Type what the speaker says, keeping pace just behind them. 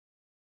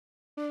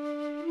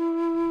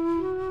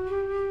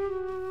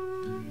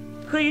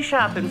Who are you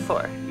shopping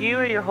for? You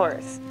or your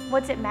horse?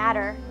 What's it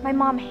matter? My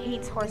mom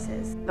hates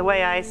horses. The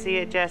way I see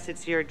it, Jess,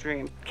 it's your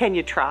dream. Can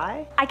you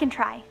try? I can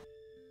try.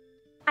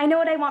 I know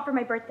what I want for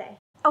my birthday.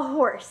 A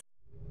horse.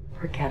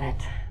 Forget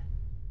it.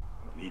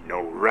 Need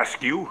no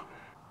rescue.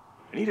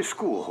 I need a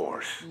school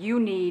horse. You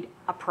need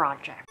a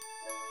project.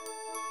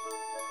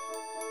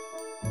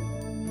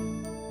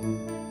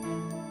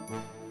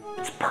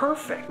 It's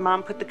perfect.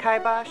 Mom put the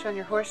kibosh on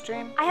your horse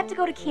dream? I have to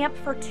go to camp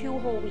for 2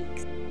 whole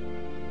weeks.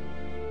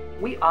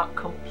 We are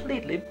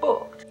completely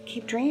booked.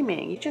 Keep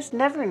dreaming. You just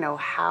never know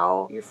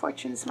how your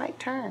fortunes might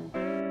turn.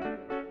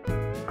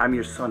 I'm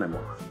your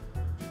son-in-law.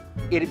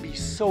 It'd be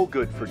so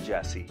good for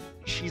Jessie.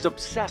 She's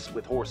obsessed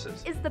with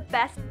horses. It's the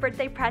best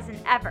birthday present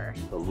ever.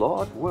 The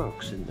Lord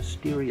works in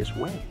mysterious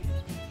ways.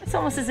 It's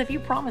almost as if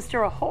you promised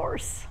her a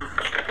horse.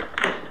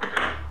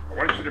 I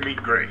want you to meet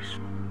Grace.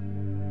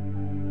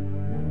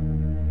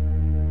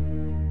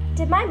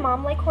 Did my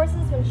mom like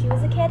horses when she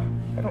was a kid?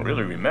 I don't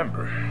really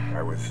remember.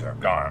 I was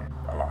gone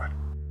a lot.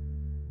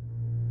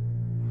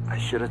 I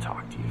should have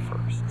talked to you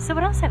first. So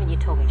what else haven't you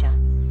told me, John?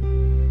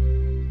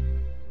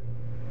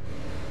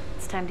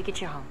 It's time to get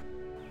you home.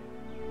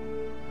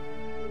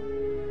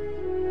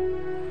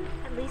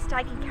 At least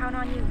I can count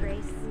on you,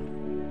 Grace.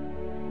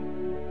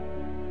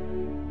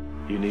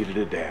 You needed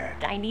a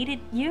dad. I needed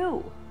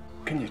you.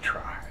 Can you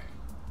try?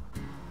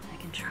 I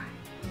can try.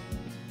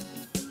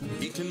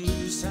 You can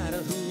lose sight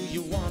of who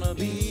you wanna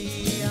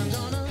be. I'm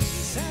gonna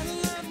settle